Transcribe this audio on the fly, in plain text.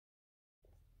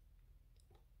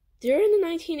During the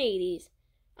 1980s,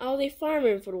 I was a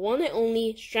fireman for the one and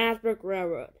only Strasburg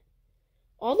Railroad.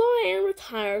 Although I am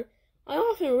retired, I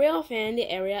often rail fan the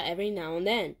area every now and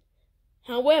then.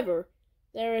 However,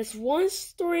 there is one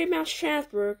story about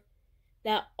Strasburg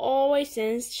that always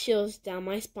sends chills down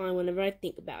my spine whenever I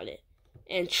think about it.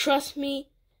 And trust me,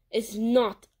 it's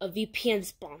not a VPN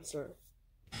sponsor.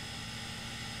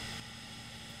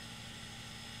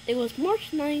 It was March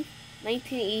 9th,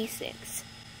 1986.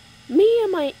 Me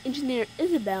and my engineer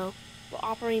Isabel were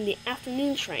operating the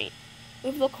afternoon train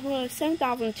with locomotive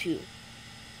 7002.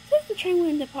 Since the train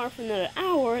wouldn't depart for another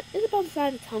hour, Isabel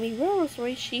decided to tell me railroad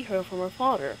stories she heard from her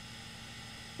father.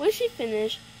 When she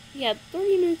finished, he had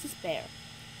 30 minutes to spare.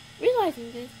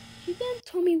 Realizing this, she then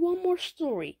told me one more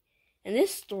story, and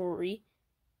this story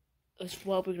is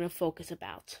what we're going to focus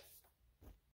about.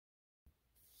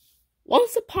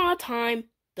 Once upon a time,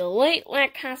 the late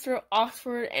Lancaster,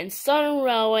 Oxford, and Southern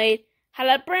Railway had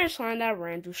a branch line that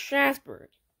ran through Strasburg.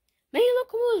 Many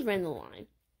locomotives ran the line,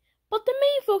 but the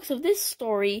main focus of this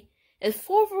story is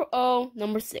 440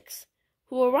 number 6,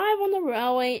 who arrived on the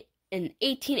railway in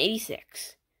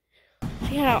 1886.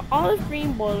 She had an olive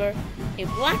green boiler, a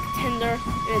black tender,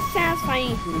 and a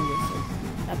satisfying hooting whistle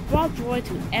that brought joy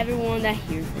to everyone that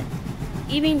hears it,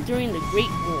 even during the Great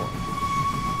War.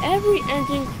 Every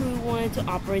engine crew wanted to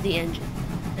operate the engine,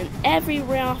 and every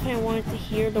rail fan wanted to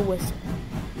hear the whistle.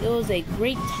 It was a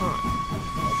great time,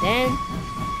 but then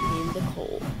came the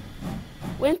cold.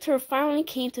 Winter finally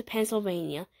came to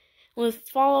Pennsylvania and was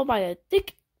followed by a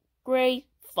thick gray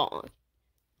fog.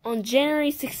 On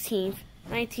January 16th,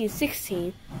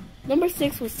 1916, number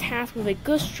 6 was tasked with a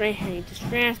goods train heading to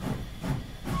Strasburg.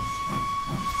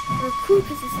 Her crew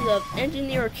consisted of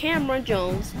engineer Cameron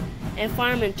Jones and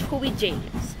fireman Toby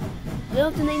James.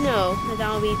 Little did they know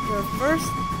that would be their first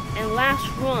and last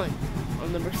run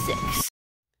on number 6.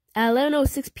 At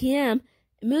 11:06 p.m.,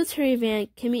 a military van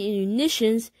carrying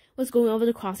munitions was going over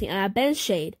the crossing at a bench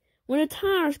shade when the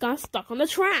tires got stuck on the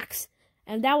tracks.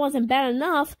 And that wasn't bad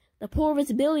enough, the poor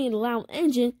visibility in the loud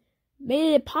engine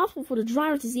made it impossible for the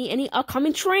driver to see any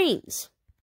upcoming trains.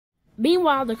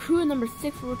 Meanwhile, the crew of number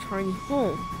 6 were returning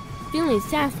home, feeling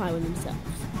satisfied with themselves.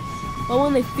 But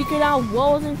when they figured out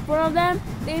what was in front of them,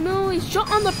 they immediately shut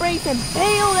on the brakes and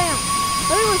bailed out.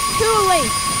 But it was too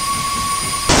late.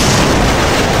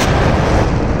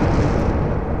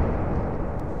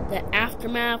 The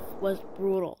aftermath was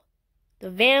brutal. The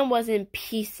van was in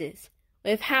pieces,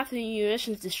 with half the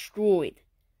munitions destroyed.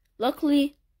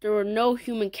 Luckily, there were no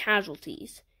human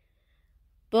casualties.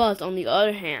 But on the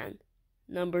other hand,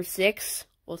 number 6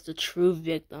 was the true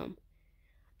victim.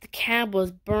 The cab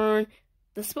was burned,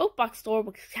 the smoke box door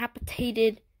was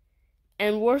decapitated,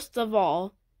 and worst of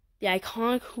all, the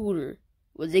iconic hooter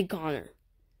was a goner.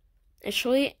 And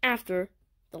shortly after,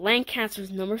 the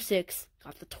Lancaster's number 6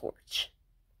 got the torch.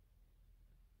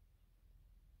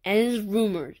 And it is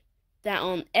rumored that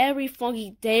on every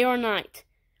foggy day or night,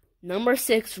 number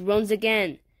 6 runs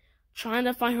again, trying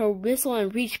to find her whistle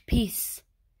and reach peace,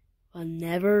 but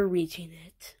never reaching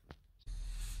it.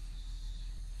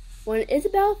 When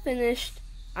Isabel finished,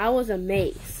 I was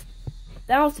amazed.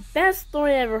 That was the best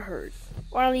story I ever heard,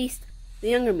 or at least the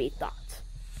younger me thought.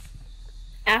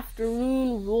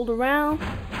 Afternoon rolled around,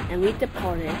 and we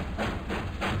departed.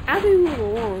 As we moved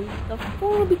along, the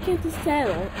fog began to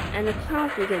settle, and the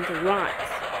clouds began to rise.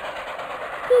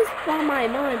 This brought my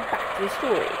mind back to the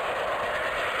story,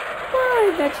 but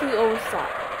I eventually oversaw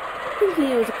it, thinking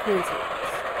it was a coincidence.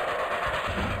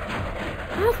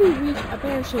 As we reached a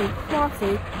bench-shaped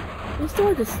crossing, we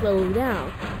started to slow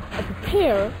down and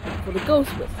prepare for the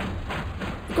ghost whistle.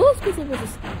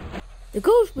 The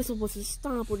ghost whistle was a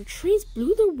stop where the trains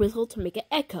blew their whistle to make an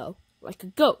echo, like a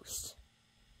ghost.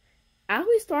 As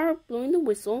we started blowing the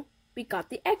whistle, we got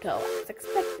the echo, as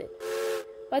expected.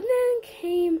 But then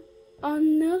came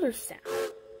another sound.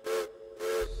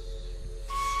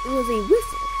 It was a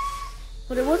whistle,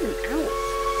 but it wasn't ours.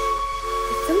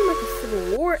 It sounded like a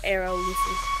Civil War era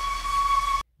whistle.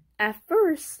 At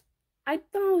first, I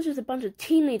thought it was just a bunch of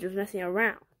teenagers messing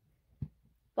around.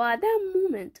 But at that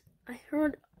moment, I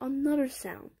heard another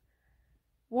sound.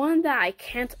 One that I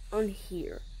can't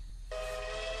unhear.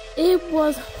 It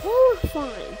was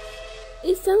horrifying.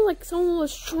 It sounded like someone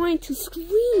was trying to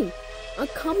scream,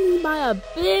 accompanied by a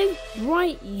big,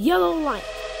 bright yellow light.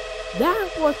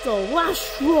 That was the last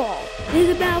straw.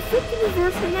 Isabel flipped the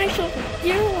reverse and I showed the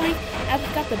yellow light as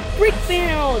we got the brick van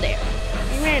out of there.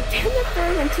 We ran 10 to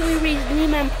first until we reached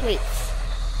Newman Place,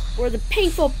 where the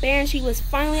painful banshee was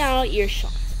finally out of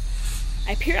earshot.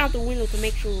 I peered out the window to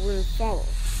make sure we weren't followed,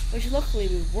 which luckily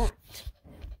we weren't.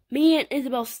 Me and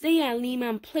Isabel stayed at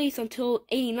Lehman Place until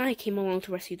 89 came along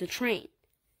to rescue the train.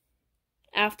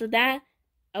 After that,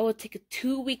 I would take a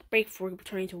 2-week break before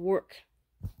returning to work.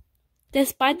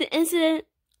 Despite the incident,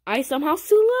 I somehow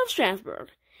still love Strasburg,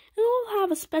 and it will have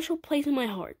a special place in my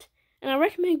heart, and I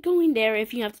recommend going there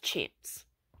if you have the chance.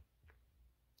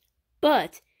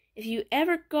 But if you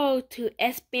ever go to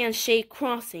S-Bahn Shade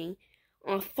Crossing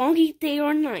on a foggy day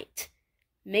or night,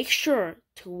 make sure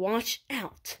to watch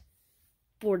out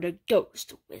for the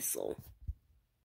ghost whistle.